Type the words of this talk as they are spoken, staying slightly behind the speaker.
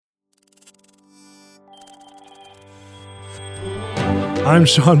I'm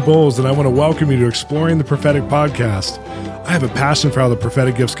Shawn Bolz, and I want to welcome you to Exploring the Prophetic podcast. I have a passion for how the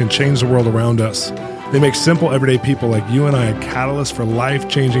prophetic gifts can change the world around us. They make simple, everyday people like you and I a catalyst for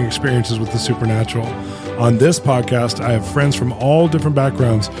life-changing experiences with the supernatural. On this podcast, I have friends from all different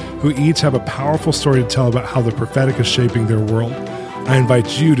backgrounds who each have a powerful story to tell about how the prophetic is shaping their world. I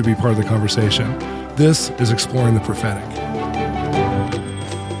invite you to be part of the conversation. This is Exploring the Prophetic.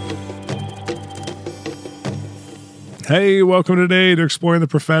 Hey, welcome today to Exploring the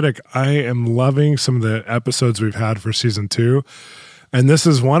Prophetic. I am loving some of the episodes we've had for season 2, and this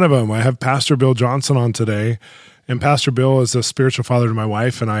is one of them. I have Pastor Bill Johnson on today, and Pastor Bill is a spiritual father to my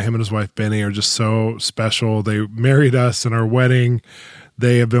wife, and him and his wife Beni are just so special. They married us in our wedding.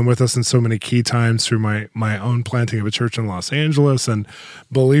 They have been with us in so many key times through my own planting of a church in Los Angeles and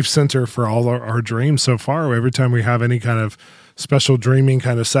belief center for all our dreams so far. Every time we have any kind of special dreaming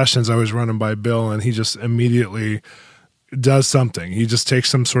kind of sessions, I always run them by Bill, and he just immediately does something. He just takes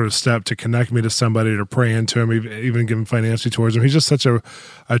some sort of step to connect me to somebody, to pray into him, even give him financially towards him. He's just such a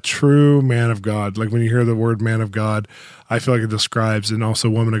true man of God. Like when you hear the word man of God, I feel like it describes, and also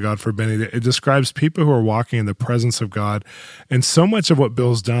woman of God for Beni, it describes people who are walking in the presence of God. And so much of what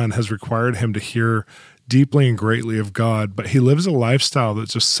Bill's done has required him to hear deeply and greatly of God, but he lives a lifestyle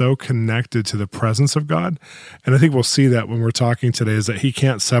that's just so connected to the presence of God. And I think we'll see that when we're talking today, is that he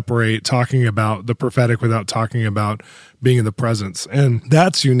can't separate talking about the prophetic without talking about being in the presence. And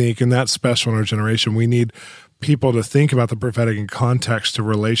that's unique and that's special in our generation. We need people to think about the prophetic in context to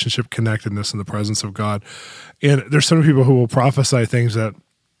relationship connectedness in the presence of God. And there's some people who will prophesy things that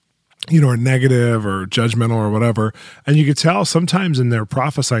are negative or judgmental or whatever. And you could tell sometimes in their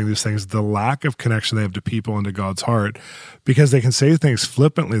prophesying these things, the lack of connection they have to people and to God's heart, because they can say things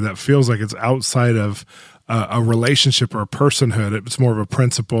flippantly that feels like it's outside of a relationship or a personhood. It's more of a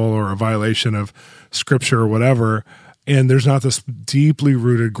principle or a violation of scripture or whatever. And there's not this deeply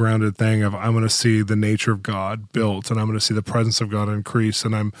rooted, grounded thing of, I'm going to see the nature of God built, and I'm going to see the presence of God increase.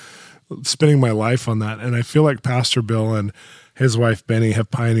 And I'm spending my life on that. And I feel like Pastor Bill and his wife Beni have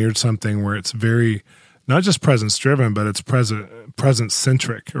pioneered something where it's very, not just presence driven, but it's presence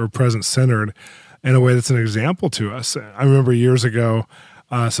centric or presence centered in a way that's an example to us. I remember years ago,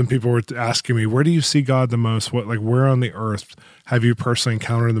 some people were asking me, where do you see God the most? Where on the earth have you personally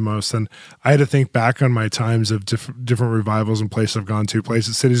encountered the most? And I had to think back on my times of different revivals and places I've gone to,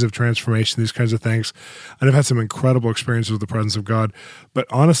 cities of transformation, these kinds of things. And I've had some incredible experiences with the presence of God. But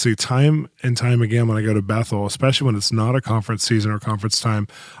honestly, time and time again, when I go to Bethel, especially when it's not a conference season or conference time,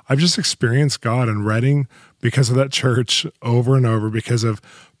 I've just experienced God in Redding because of that church over and over, because of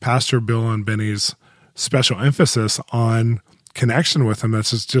Pastor Bill and Beni's special emphasis on connection with him.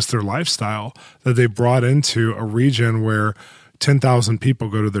 That's just their lifestyle that they brought into a region where 10,000 people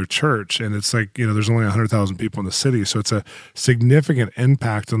go to their church. And it's like, there's only 100,000 people in the city. So it's a significant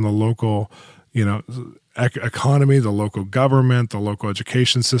impact on the local, economy, the local government, the local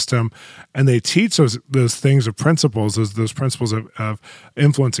education system. And they teach those things of principles, those principles of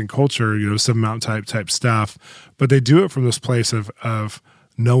influencing culture, Seven Mountain type stuff. But they do it from this place of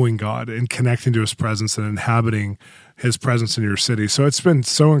knowing God and connecting to his presence and inhabiting his presence in your city. So it's been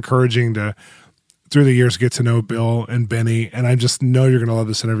so encouraging to, through the years, get to know Bill and Beni. And I just know you're going to love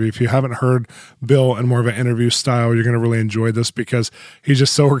this interview. If you haven't heard Bill in more of an interview style, you're going to really enjoy this because he's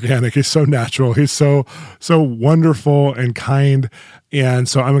just so organic. He's so natural. He's so wonderful and kind. And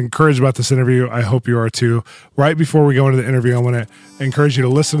so I'm encouraged about this interview. I hope you are too. Right before we go into the interview, I want to encourage you to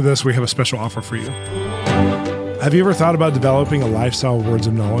listen to this. We have a special offer for you. Have you ever thought about developing a lifestyle of words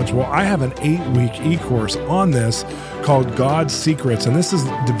of knowledge? Well, I have an 8-week e-course on this called God's Secrets, and this is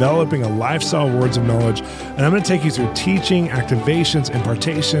developing a lifestyle of words of knowledge. And I'm going to take you through teaching, activations,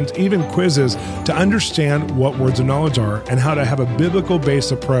 impartations, even quizzes to understand what words of knowledge are and how to have a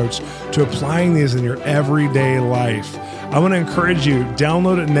biblical-based approach to applying these in your everyday life. I want to encourage you,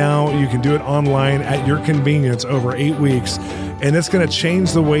 download it now. You can do it online at your convenience over 8 weeks, and it's going to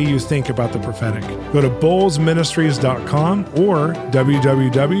change the way you think about the prophetic. Go to bolzministries.com or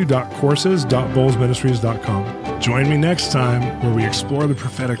www.courses.bolzministries.com. Join me next time where we explore the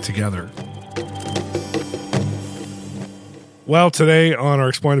prophetic together. Well, today on our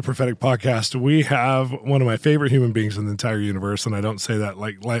Exploring the Prophetic podcast, we have one of my favorite human beings in the entire universe, and I don't say that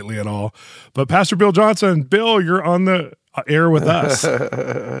lightly at all, but Pastor Bill Johnson. Bill, you're on the air with us.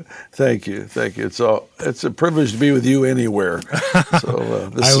 Thank you. It's a privilege to be with you anywhere. So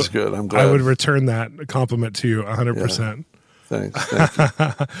this is good. I'm glad. I would return that compliment to you 100%. Yeah. Thanks. Thank you.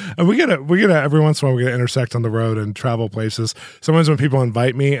 And we get every once in a while we get to intersect on the road and travel places. Sometimes when people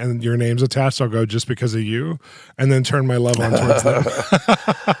invite me and your name's attached, I'll go just because of you, and then turn my love on towards them.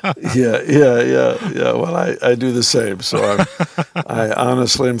 Yeah. Well, I do the same. So I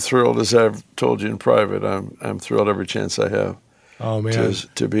honestly am thrilled, as I've told you in private. I'm thrilled every chance I have. Oh man,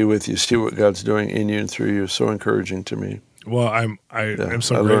 to be with you, see what God's doing in you and through you. So encouraging to me. Well, I'm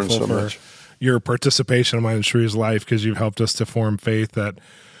so grateful for your participation in mine and Shree's life, because you've helped us to form faith that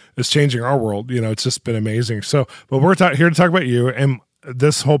is changing our world. It's just been amazing. So, but we're here to talk about you, and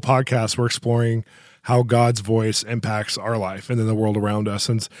this whole podcast, we're exploring how God's voice impacts our life and then the world around us.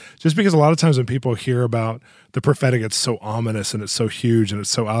 And just because a lot of times when people hear about the prophetic, it's so ominous and it's so huge and it's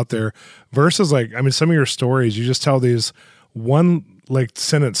so out there, versus some of your stories, you just tell these one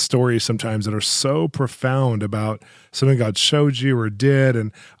sentence stories sometimes that are so profound about something God showed you or did.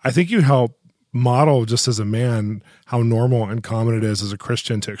 And I think you help model, just as a man, how normal and common it is as a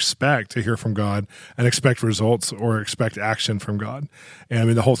Christian to expect to hear from God and expect results or expect action from God. And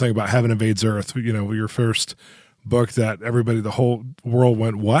the whole thing about heaven invades earth, your first book that the whole world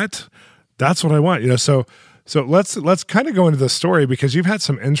went, what? That's what I want. So let's kind of go into the story, because you've had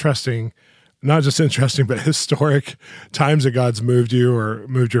some interesting, not just interesting, but historic times that God's moved you or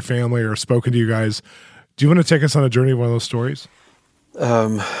moved your family or spoken to you guys. Do you want to take us on a journey of one of those stories?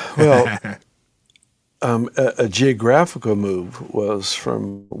 A geographical move was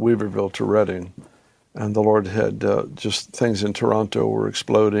from Weaverville to Reading, and the Lord had just things in Toronto were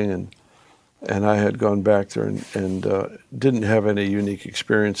exploding, and I had gone back there and didn't have any unique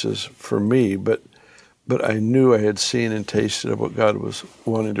experiences for me, but I knew I had seen and tasted of what God was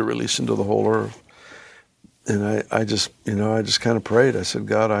wanting to release into the whole earth, and I just kind of prayed. I said,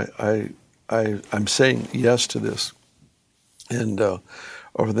 God, I'm saying yes to this, and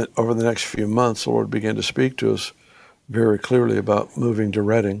over the next few months, the Lord began to speak to us very clearly about moving to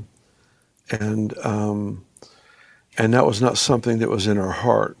Reading, and that was not something that was in our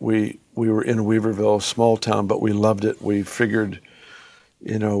heart. We were in Weaverville, a small town, but we loved it. We figured,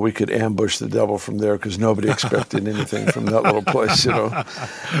 we could ambush the devil from there, because nobody expected anything from that little place,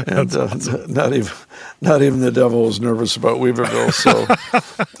 And awesome. Not even the devil was nervous about Weaverville, so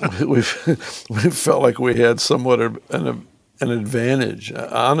we felt like we had somewhat an advantage.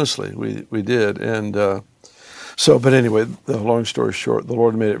 Honestly, we did. And but anyway, the long story short, the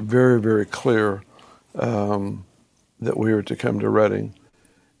Lord made it very, very clear that we were to come to Reading.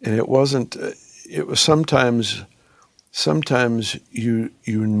 And it was sometimes you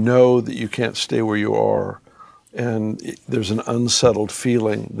know that you can't stay where you are, and there's an unsettled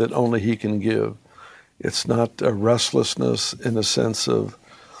feeling that only He can give. It's not a restlessness in the sense of,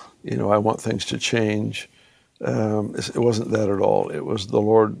 I want things to change. It wasn't that at all. It was the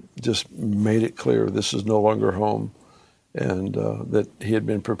Lord just made it clear this is no longer home, and that He had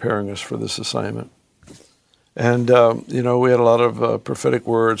been preparing us for this assignment. And, we had a lot of prophetic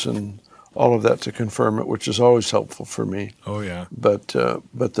words and all of that to confirm it, which is always helpful for me. Oh, yeah. But the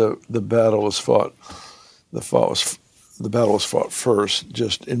battle was fought. The battle was fought first,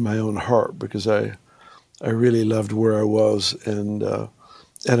 just in my own heart, because I really loved where I was, and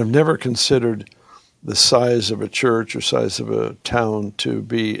I've never considered the size of a church or size of a town to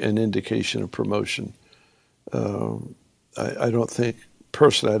be an indication of promotion. I don't think,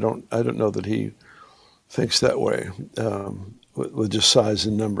 personally, I don't know that He thinks that way, with just size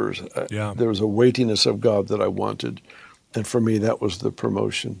and numbers. Yeah. There was a weightiness of God that I wanted, and for me that was the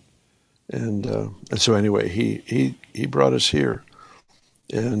promotion. And so anyway, he brought us here,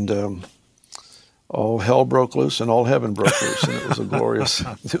 and all hell broke loose and all heaven broke loose, and it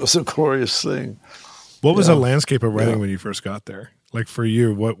was a glorious thing. What was the landscape of Reading when you first got there? Like for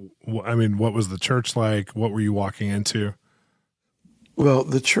you, what was the church like? What were you walking into? Well,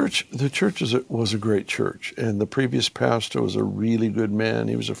 the church was a great church, and the previous pastor was a really good man.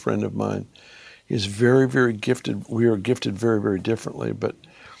 He was a friend of mine. He's very, very gifted. We are gifted very, very differently, but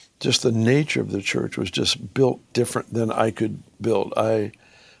just the nature of the church was just built different than I could build. I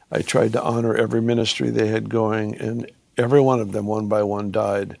tried to honor every ministry they had going, and every one of them, one by one,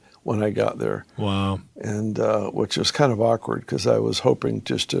 died when I got there. Wow. And which was kind of awkward, because I was hoping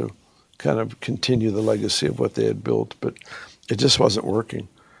just to kind of continue the legacy of what they had built, but it just wasn't working.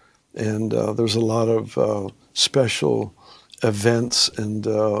 And there's a lot of special events and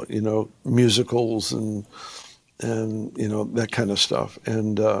musicals and that kind of stuff.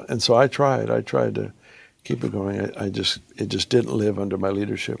 And so I tried to keep it going. It just didn't live under my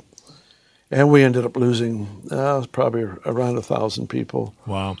leadership. And we ended up losing probably around 1,000 people.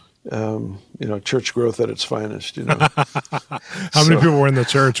 Wow. Church growth at its finest. How many people were in the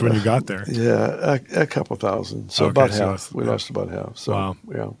church when you got there? Yeah, a couple thousand. So about half. We lost about half. So, wow.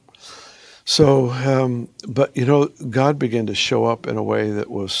 Yeah. So, but God began to show up in a way that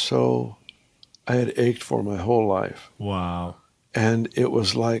was so, I had ached for my whole life. Wow. And it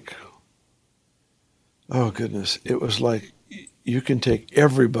was like Oh goodness, it was like you can take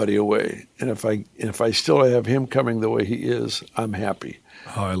everybody away, and if I still have him coming the way he is, I'm happy.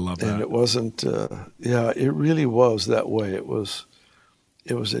 Oh, I love that. And it wasn't. It really was that way. It was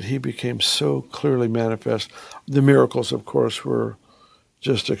that he became so clearly manifest. The miracles, of course, were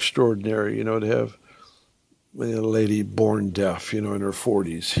just extraordinary. You know, to have a lady born deaf, in her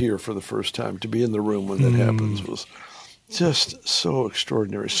 40s here for the first time, to be in the room when that happens was just so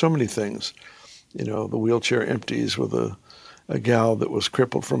extraordinary. So many things. The wheelchair empties with a gal that was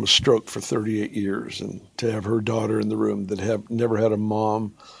crippled from a stroke for 38 years, and to have her daughter in the room that never had a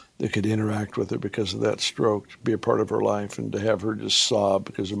mom that could interact with her because of that stroke, to be a part of her life, and to have her just sob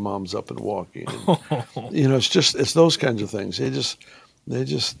because her mom's up and walking. And, it's those kinds of things. They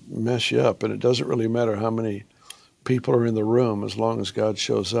just mess you up, and it doesn't really matter how many people are in the room as long as God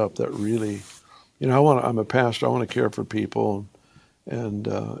shows up. That really, I'm a pastor. I want to care for people, and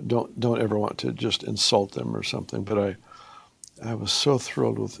don't ever want to just insult them or something. But I was so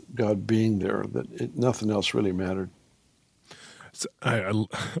thrilled with God being there that nothing else really mattered. I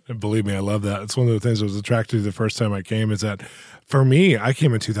believe me, I love that. It's one of the things I was attracted to the first time I came, is that for me, I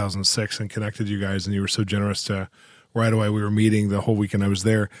came in 2006 and connected you guys, and you were so generous to right away. We were meeting the whole weekend I was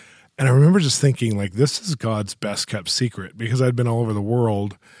there. And I remember just thinking, like, this is God's best kept secret, because I'd been all over the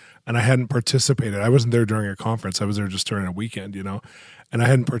world and I hadn't participated. I wasn't there during a conference. I was there just during a weekend, and I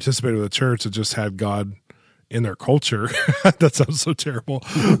hadn't participated with a church that just had God in their culture. That sounds so terrible,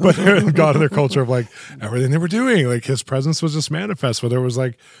 but God in their culture of like everything they were doing, like his presence was just manifest. Whether it was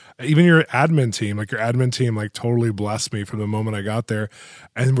like even your admin team, like totally blessed me from the moment I got there,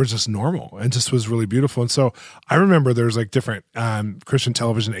 and we're just normal and just was really beautiful. And so I remember there's like different Christian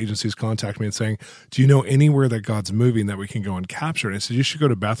television agencies contact me and saying, do you know anywhere that God's moving that we can go and capture it? And I said, you should go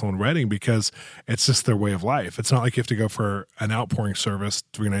to Bethel and Redding, because it's just their way of life. It's not like you have to go for an outpouring service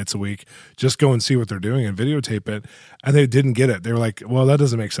 3 nights a week. Just go and see what they're doing and videotape it. And they didn't get it. They were like, well, that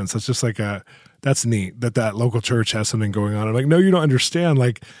doesn't make sense. That's just like that's neat that local church has something going on. I'm like, no, you don't understand.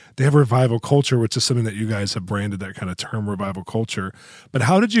 Like, they have revival culture, which is something that you guys have branded, that kind of term, revival culture. But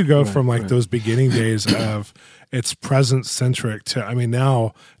how did you go from those beginning days of it's presence centric to, I mean,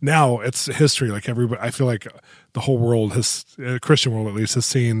 now it's history. Like everybody, I feel like the whole world has, Christian world at least, has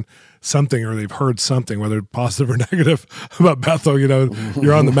seen something, or they've heard something, whether positive or negative, about Bethel.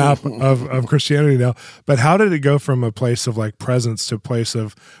 You're on the map of Christianity now. But how did it go from a place of like presence to a place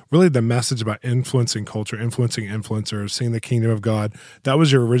of really the message about influencing culture, influencing influencers, seeing the kingdom of God? That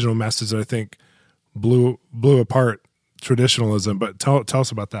was your original message that I think blew apart traditionalism. But tell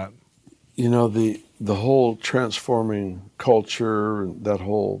us about that. The whole transforming culture, that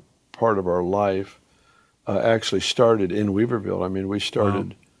whole part of our life actually started in Weaverville. I mean, we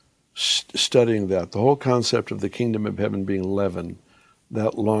started studying that. The whole concept of the kingdom of heaven being leaven,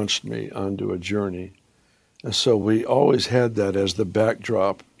 that launched me onto a journey. And so we always had that as the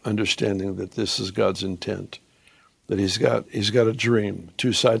backdrop, understanding that this is God's intent, that he's got a dream,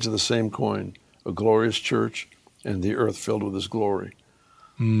 2 sides of the same coin, a glorious church and the earth filled with his glory,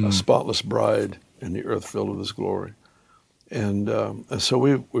 a spotless bride and the earth filled with his glory. And so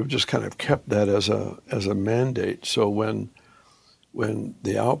we've just kind of kept that as a mandate. So when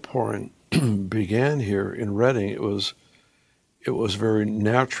the outpouring began here in Redding, it was very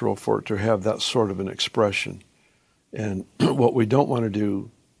natural for it to have that sort of an expression. And what we don't want to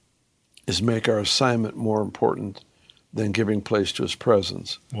do is make our assignment more important than giving place to his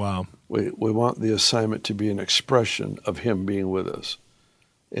presence. Wow. We want the assignment to be an expression of him being with us,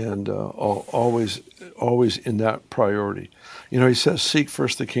 and always in that priority. He says, seek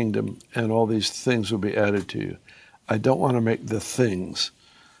first the kingdom, and all these things will be added to you. I don't want to make the things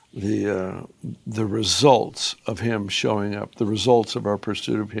the results of him showing up, the results of our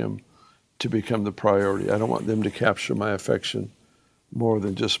pursuit of him, to become the priority. I don't want them to capture my affection more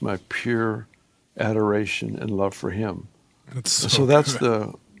than just my pure adoration and love for him. So that's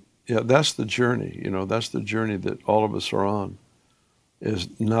that's the journey. That's the journey that all of us are on, is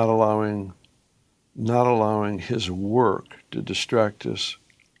not allowing his work to distract us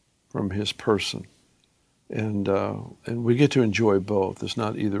from his person. And we get to enjoy both. It's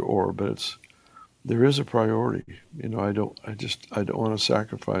not either or, but there is a priority. I don't want to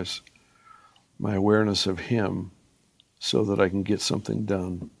sacrifice my awareness of him so that I can get something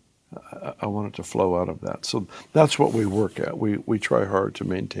done. I want it to flow out of that. So that's what we work at. We try hard to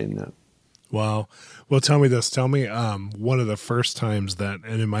maintain that. Wow. Well, tell me this. Tell me one of the first times that,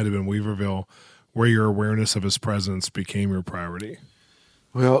 and it might have been Weaverville, where your awareness of his presence became your priority.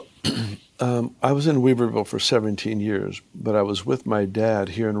 Well, I was in Weaverville for 17 years, but I was with my dad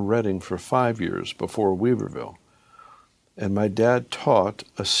here in Redding for 5 years before Weaverville. And my dad taught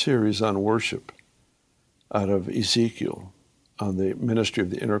a series on worship. out of Ezekiel on the ministry of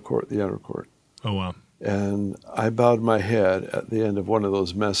the inner court, the outer court. Oh, wow. And I bowed my head at the end of one of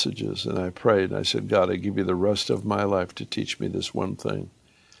those messages, and I prayed, and I said, God, I give you the rest of my life to teach me this one thing.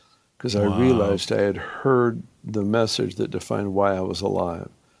 Because I realized I had heard the message that defined why I was alive.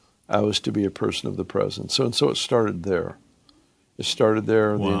 I was to be a person of the present. So it started there. It started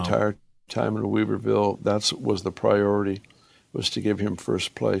there the entire time in Weaverville. That was the priority, was to give him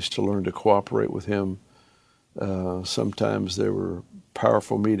first place, to learn to cooperate with him. Sometimes there were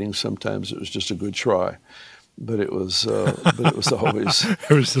powerful meetings. Sometimes it was just a good try, but it was always. It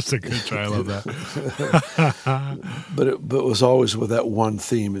was just a good try. I love that. but it was always with that one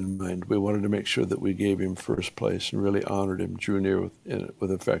theme in mind. We wanted to make sure that we gave him first place and really honored him, drew near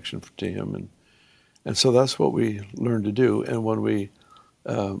with affection to him, and so that's what we learned to do. And when we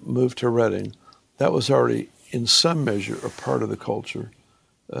moved to Reading, that was already in some measure a part of the culture,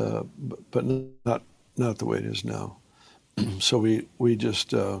 but not the way it is now. So we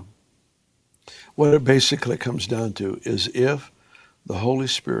just, what it basically comes down to is if the Holy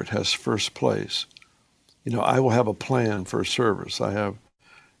Spirit has first place, I will have a plan for a service. I have,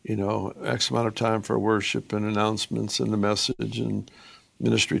 X amount of time for worship and announcements and the message and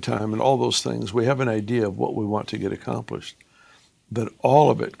ministry time and all those things. We have an idea of what we want to get accomplished. But all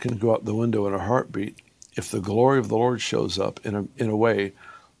of it can go out the window in a heartbeat if the glory of the Lord shows up in a way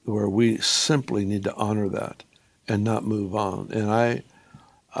where we simply need to honor that and not move on. And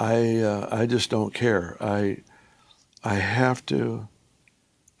I just don't care. I have to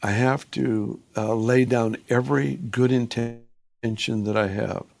lay down every good intention that I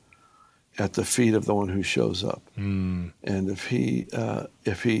have at the feet of the one who shows up. And if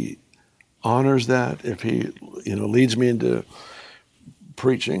he honors that, if he leads me into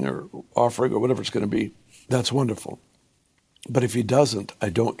preaching or offering or whatever it's going to be, that's wonderful. But if he doesn't, I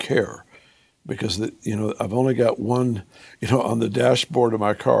don't care, because I've only got one, on the dashboard of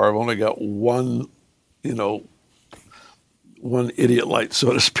my car, I've only got one, one idiot light,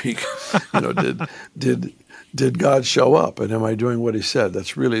 so to speak. Did God show up, and am I doing what he said?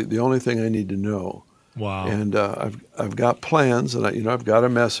 That's really the only thing I need to know. Wow. And I've got plans, and I've got a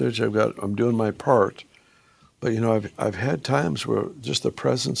message. I'm doing my part. But I've had times where just the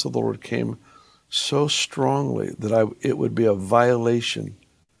presence of the Lord came so strongly that it would be a violation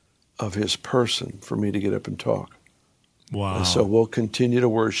of his person for me to get up and talk. Wow. And so we'll continue to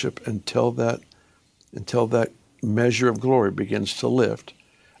worship until that measure of glory begins to lift.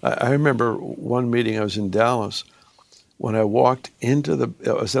 I remember one meeting, I was in Dallas, when I walked I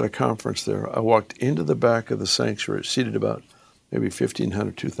was at a conference there. I walked into the back of the sanctuary, seated about maybe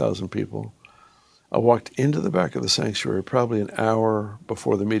 1,500, 2,000 people. I walked into the back of the sanctuary probably an hour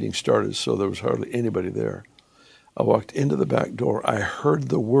before the meeting started, so there was hardly anybody there. I walked into the back door. I heard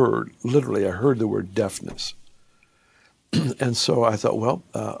the word, literally, I heard the word deafness. And so I thought, well,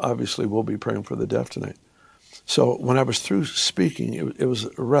 obviously we'll be praying for the deaf tonight. So when I was through speaking, it was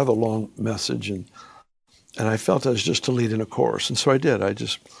a rather long message, and I felt I was just to lead in a chorus. And so I did. I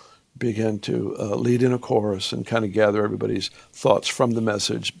just began to lead in a chorus and kind of gather everybody's thoughts from the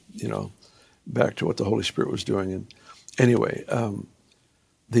message, back to what the Holy Spirit was doing. And anyway,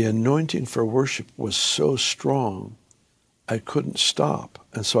 the anointing for worship was so strong, I couldn't stop.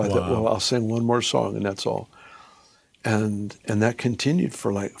 And so I thought, well, I'll sing one more song, and that's all. And that continued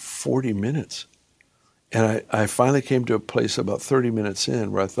for like 40 minutes. And I finally came to a place about 30 minutes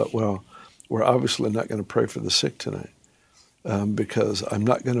in where I thought, well, we're obviously not going to pray for the sick tonight, because I'm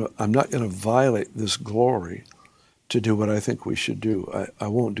not going to violate this glory to do what I think we should do. I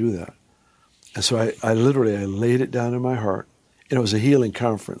won't do that. And so I literally laid it down in my heart. And it was a healing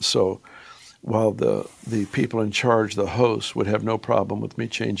conference, so while the people in charge, the hosts, would have no problem with me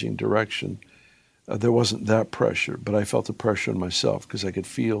changing direction, there wasn't that pressure, but I felt the pressure on myself because I could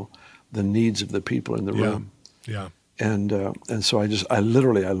feel the needs of the people in the room. Yeah. And so I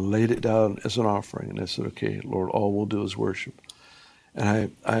literally laid it down as an offering, and I said, okay, Lord, all we'll do is worship.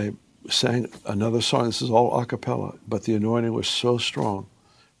 And I sang another song. This is all a cappella, but the anointing was so strong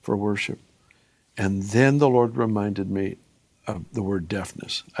for worship. And then the Lord reminded me of the word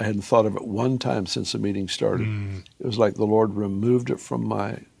deafness. I hadn't thought of it one time since the meeting started. It was like the Lord removed it from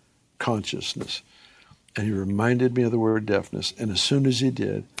my consciousness. And he reminded me of the word deafness. And as soon as he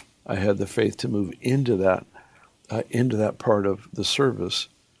did, I had the faith to move into that part of the service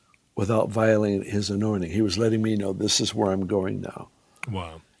without violating his anointing. He was letting me know, this is where I'm going now.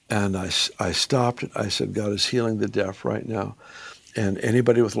 Wow. And I stopped it. I said, God is healing the deaf right now. And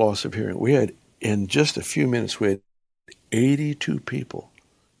anybody with loss of hearing. We had, in just a few minutes, we had 82 people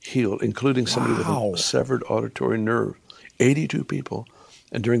healed, including somebody with a severed auditory nerve. 82 people.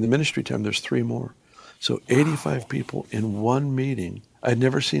 And during the ministry time, there's 3 more. So 85 people in one meeting. I'd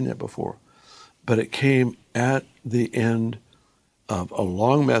never seen that before. But it came at the end of a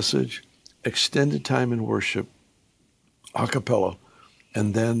long message, extended time in worship, a cappella,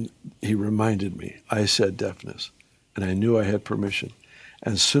 and then he reminded me, I said deafness, and I knew I had permission.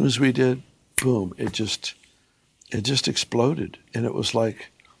 And as soon as we did, boom, it just exploded. And it was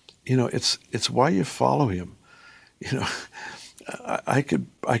like, it's why you follow him. I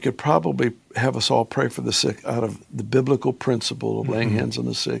could probably have us all pray for the sick out of the biblical principle of laying hands on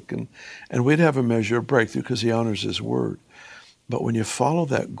the sick, and we'd have a measure of breakthrough because he honors his word. But when you follow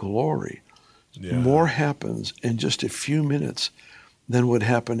that glory, more happens in just a few minutes than would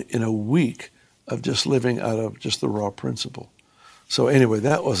happen in a week of just living out of just the raw principle. So anyway,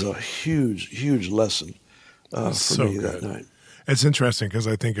 that was a huge, huge lesson for me that night. It's interesting because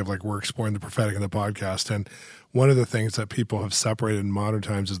I think of we're exploring the prophetic in the podcast, and one of the things that people have separated in modern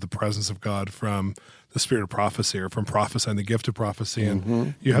times is the presence of God from the spirit of prophecy, or from prophesying, the gift of prophecy.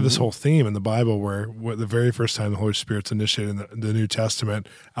 And you have this whole theme in the Bible where the very first time the Holy Spirit's initiated in the New Testament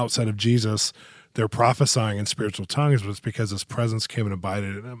outside of Jesus, they're prophesying in spiritual tongues, but it's because his presence came and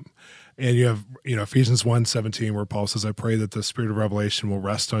abided in them. And you have, Ephesians 1:17, where Paul says, I pray that the spirit of revelation will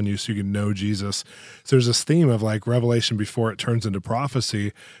rest on you so you can know Jesus. So there's this theme of revelation before it turns into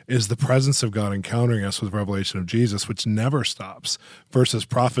prophecy is the presence of God encountering us with revelation of Jesus, which never stops, versus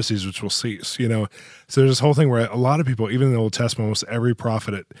prophecies, which will cease, So there's this whole thing where a lot of people, even in the Old Testament, almost every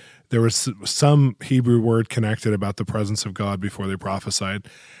prophet, there was some Hebrew word connected about the presence of God before they prophesied.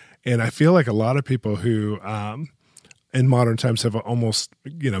 And I feel like a lot of people who, in modern times have almost,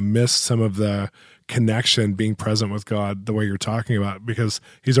 missed some of the connection being present with God the way you're talking about, because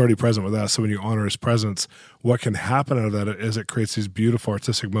he's already present with us. So when you honor his presence, what can happen out of that is it creates these beautiful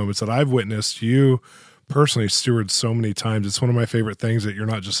artistic moments that I've witnessed you personally steward so many times. It's one of my favorite things that you're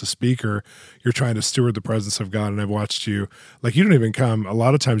not just a speaker, you're trying to steward the presence of God. And I've watched you, you don't even come, a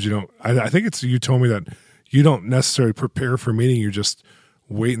lot of times you don't, I think you told me that you don't necessarily prepare for meeting, you just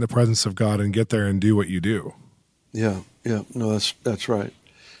wait in the presence of God and get there and do what you do. Yeah. No, that's right.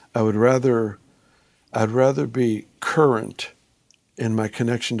 I'd rather be current in my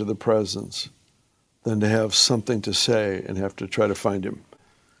connection to the presence than to have something to say and have to try to find him.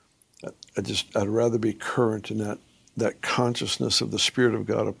 I'd rather be current in that consciousness of the Spirit of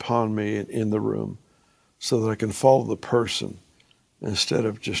God upon me and in the room, so that I can follow the person instead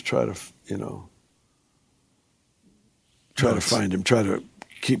of just try to find him, try to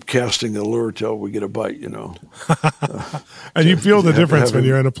keep casting the lure till we get a bite, And you feel the difference when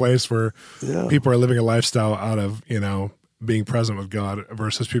you're in a place where people are living a lifestyle out of, being present with God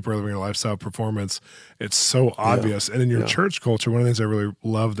versus people are living a lifestyle of performance. It's so obvious. And in your church culture, one of the things I really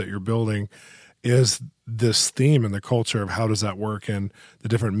love that you're building is this theme and the culture of how does that work in the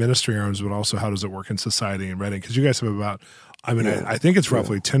different ministry arms, but also how does it work in society and Reading? Because you guys have about, I think it's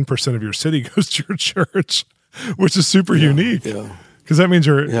roughly 10% of your city goes to your church, which is super unique. Yeah. Because that means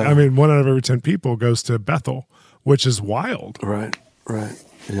 1 out of every 10 people goes to Bethel, which is wild. Right.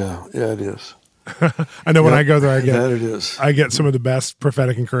 Yeah, it is. I know when I go there, I get some of the best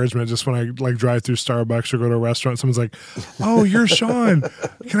prophetic encouragement just when I drive through Starbucks or go to a restaurant. Someone's like, "Oh, you're Shawn.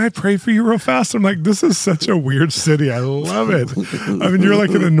 Can I pray for you real fast?" I'm like, "This is such a weird city. I love it." You're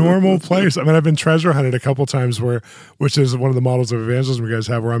in a normal place. I've been treasure hunted a couple times which is one of the models of evangelism you guys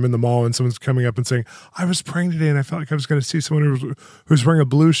have, where I'm in the mall and someone's coming up and saying, "I was praying today and I felt like I was going to see someone who's wearing a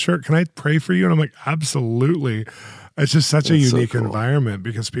blue shirt. Can I pray for you?" And I'm like, "Absolutely." It's just such a unique environment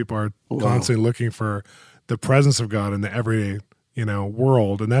because people are constantly looking for the presence of God in the everyday,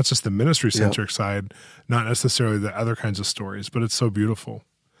 world. And that's just the ministry-centric side, not necessarily the other kinds of stories, but it's so beautiful.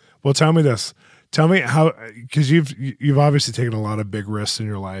 Well, tell me this. Tell me how, because you've obviously taken a lot of big risks in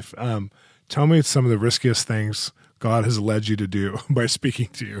your life. Tell me some of the riskiest things God has led you to do by speaking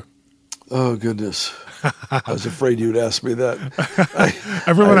to you. Oh, goodness. I was afraid you'd ask me that.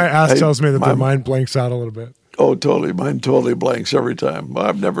 Everyone I ask tells me that their mind blanks out a little bit. Oh, totally. Mine totally blanks every time.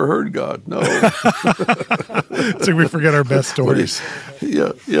 I've never heard God. No. It's like we forget our best stories.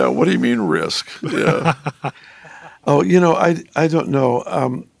 Yeah. What do you mean risk? Yeah. Oh, I don't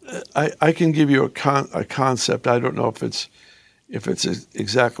know. I can give you a concept. I don't know if it's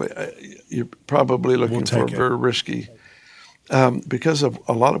exactly. You're probably looking for very risky. Because of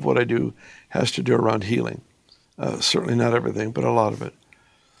a lot of what I do has to do around healing. Certainly not everything, but a lot of it.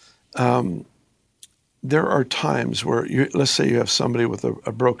 There are times where, let's say you have somebody with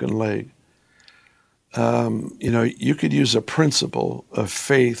a broken leg. You could use a principle of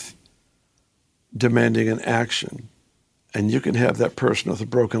faith demanding an action, and you can have that person with a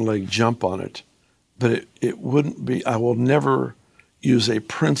broken leg jump on it, but it wouldn't be, I will never use a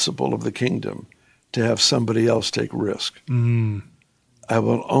principle of the kingdom to have somebody else take risk. Mm. I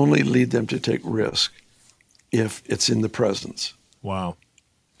will only lead them to take risk if it's in the presence. Wow.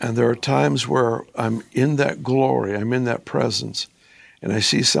 And there are times where I'm in that glory, I'm in that presence, and I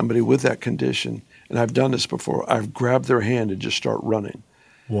see somebody with that condition, and I've done this before. I've grabbed their hand and just start running.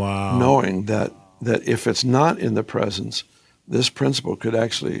 Wow. Knowing that if it's not in the presence, this principle could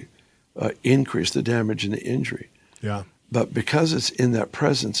actually increase the damage and the injury. Yeah. But because it's in that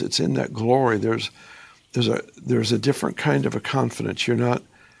presence, it's in that glory, there's a different kind of a confidence. You're not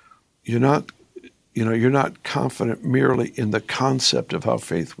confident merely in the concept of how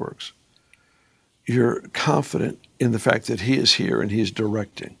faith works. You're confident in the fact that he is here and he's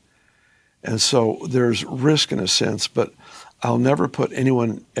directing. And so there's risk in a sense, but I'll never put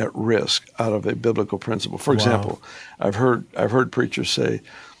anyone at risk out of a biblical principle. For example, I've heard preachers say,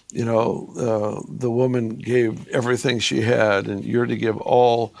 the woman gave everything she had, and you're to give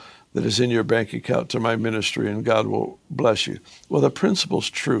all that is in your bank account to my ministry, and God will bless you. Well, the principle's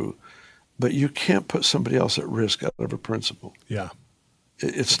true, but you can't put somebody else at risk out of a principle. Yeah,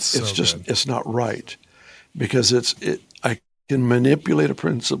 it's not right, because I can manipulate a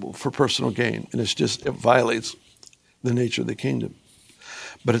principle for personal gain, and it violates the nature of the kingdom.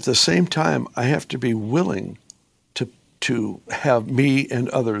 But at the same time, I have to be willing to have me and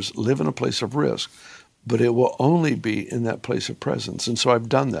others live in a place of risk, but it will only be in that place of presence. And so I've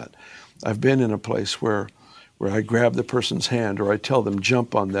done that. I've been in a place where I grab the person's hand, or I tell them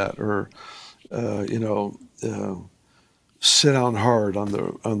jump on that, or sit down hard on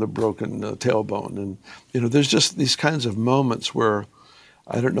the broken tailbone. And there's just these kinds of moments where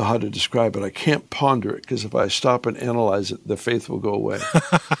I don't know how to describe it. I can't ponder it, because if I stop and analyze it, the faith will go away.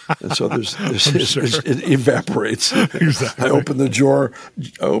 And so it evaporates. Exactly. I open the jar,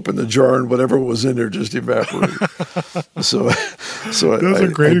 and whatever was in there just evaporated. So those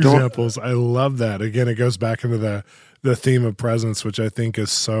are great examples. I love that. Again, it goes back into the theme of presence, which I think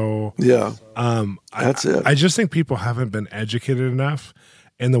is so. Yeah. That's it. I just think people haven't been educated enough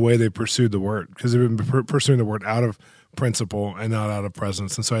in the way they pursued the word, because they've been pursuing the word out of principle and not out of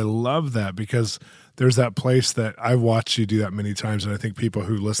presence. And so I love that, because there's that place that I've watched you do that many times. And I think people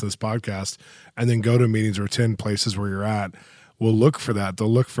who listen to this podcast and then go to meetings or attend places where you're at will look for that.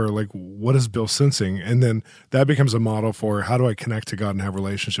 They'll look for, like, what is Bill sensing? And then that becomes a model for how do I connect to God and have a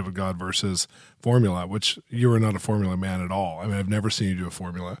relationship with God versus formula, which you are not a formula man at all. I mean, I've never seen you do a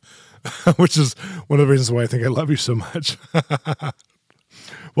formula, which is one of the reasons why I think I love you so much.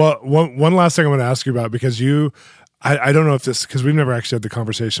 Well, one last thing I want to ask you about, because I don't know if this, because we've never actually had the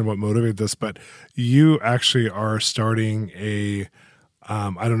conversation what motivated this, but you actually are starting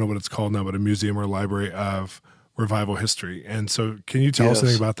I don't know what it's called now, but a museum or library of revival history. And so can you tell us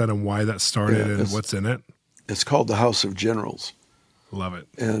anything about that and why that started and what's in it? It's called the House of Generals. Love it.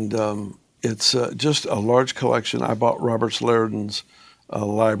 And it's just a large collection. I bought Robert Lairdon's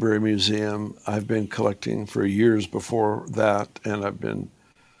library museum. I've been collecting for years before that, and I've been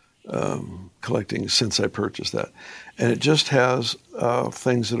collecting since I purchased that. And it just has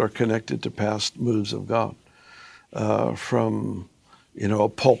things that are connected to past moves of God, from a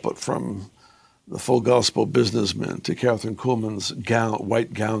pulpit from the Full Gospel Businessman to Catherine Kuhlman's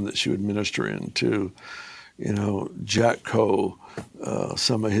white gown that she would minister in, to Jack Coe,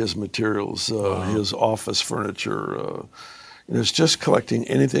 some of his materials, his office furniture. It's just collecting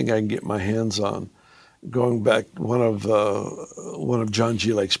anything I can get my hands on. Going back, one of John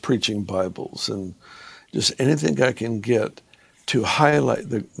G. Lake's preaching Bibles, and just anything I can get to highlight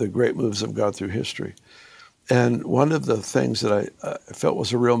the great moves of God through history. And one of the things that I felt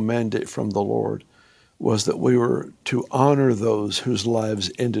was a real mandate from the Lord was that we were to honor those whose lives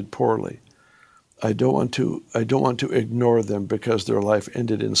ended poorly. I don't want to ignore them because their life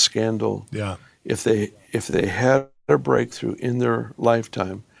ended in scandal. Yeah. If they had a breakthrough in their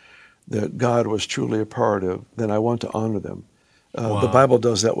lifetime that God was truly a part of, then I want to honor them. The Bible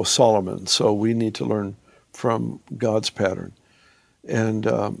does that with Solomon, so we need to learn from God's pattern. And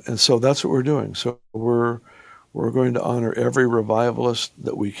so that's what we're doing. So we're going to honor every revivalist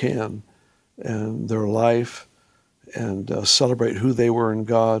that we can and their life, and celebrate who they were in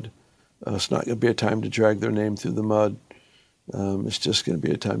God. It's not going to be a time to drag their name through the mud. It's just going to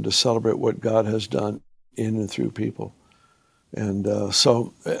be a time to celebrate what God has done in and through people. And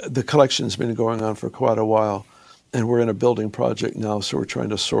so the collection's been going on for quite a while, and we're in a building project now, so we're trying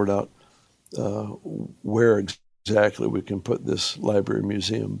to sort out where exactly we can put this library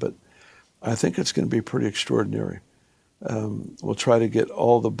museum. But I think it's going to be pretty extraordinary. We'll try to get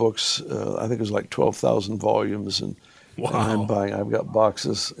all the books. I think it was like 12,000 volumes, and I'm buying. I've got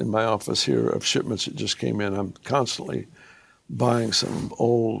boxes in my office here of shipments that just came in. I'm constantly buying some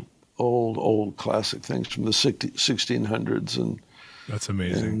old old classic things from the 1600s, and that's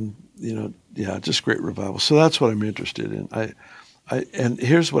amazing. And just great revival. So that's what I'm interested in. And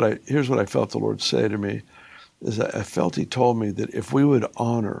here's what I felt the Lord say to me, is that I felt He told me that if we would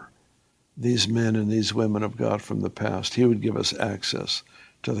honor these men and these women of God from the past, He would give us access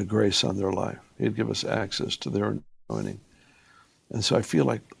to the grace on their life. He'd give us access to their anointing. And so I feel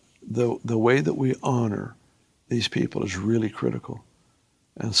like the way that we honor these people is really critical.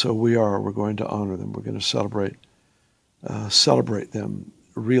 And so we're going to honor them. We're going to celebrate them,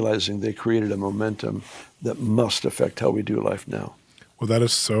 realizing they created a momentum that must affect how we do life now. Well, that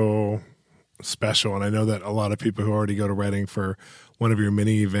is so special. And I know that a lot of people who already go to Redding for one of your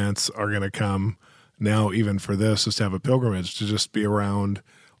mini events are going to come now, even for this, just to have a pilgrimage, to just be around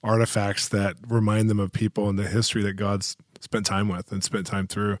artifacts that remind them of people in the history that God's spent time with and spent time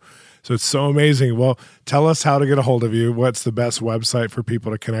through. So it's so amazing. Well, tell us how to get a hold of you. What's the best website for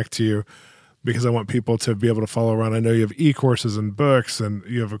people to connect to you? Because I want people to be able to follow around. I know you have e-courses and books, and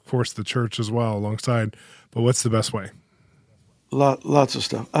you have, of course, the church as well alongside. But what's the best way? Lots of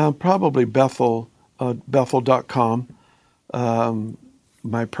stuff. Probably Bethel, Bethel.com.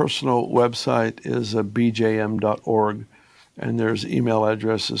 My personal website is bjm.org, and there's email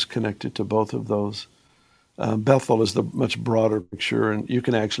addresses connected to both of those. Bethel is the much broader picture, and you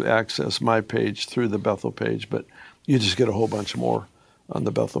can actually access my page through the Bethel page, but you just get a whole bunch more on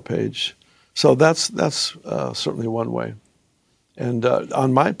the Bethel page. So that's certainly one way. And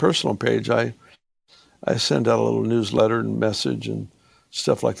on my personal page, I send out a little newsletter and message and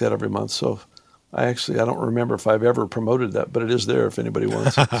stuff like that every month. So I don't remember if I've ever promoted that, but it is there if anybody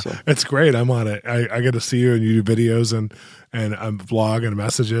wants it. So. It's great. I'm on it. I get to see you, and you do videos and vlog and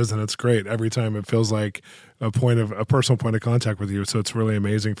messages, and it's great. Every time it feels like a personal point of contact with you. So it's really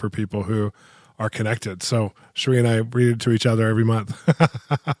amazing for people who are connected. So Sheree and I read it to each other every month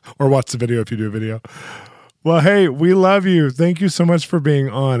or watch the video if you do a video. Well, hey, we love you. Thank you so much for being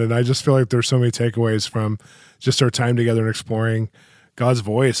on. And I just feel like there's so many takeaways from just our time together and exploring God's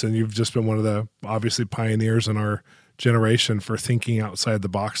voice. And you've just been one of the obviously pioneers in our generation for thinking outside the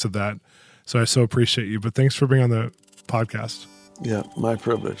box of that. So I so appreciate you. But thanks for being on the podcast. Yeah, my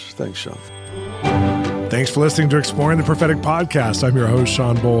privilege. Thanks, Shawn. Thanks for listening to Exploring the Prophetic Podcast. I'm your host,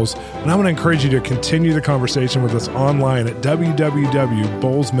 Shawn Bolz, and I want to encourage you to continue the conversation with us online at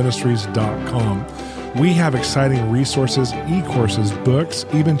www.bolzministries.com. We have exciting resources, e-courses, books,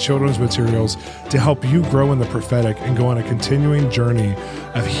 even children's materials to help you grow in the prophetic and go on a continuing journey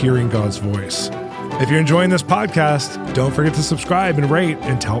of hearing God's voice. If you're enjoying this podcast, don't forget to subscribe and rate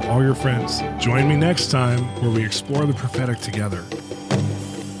and tell all your friends. Join me next time where we explore the prophetic together.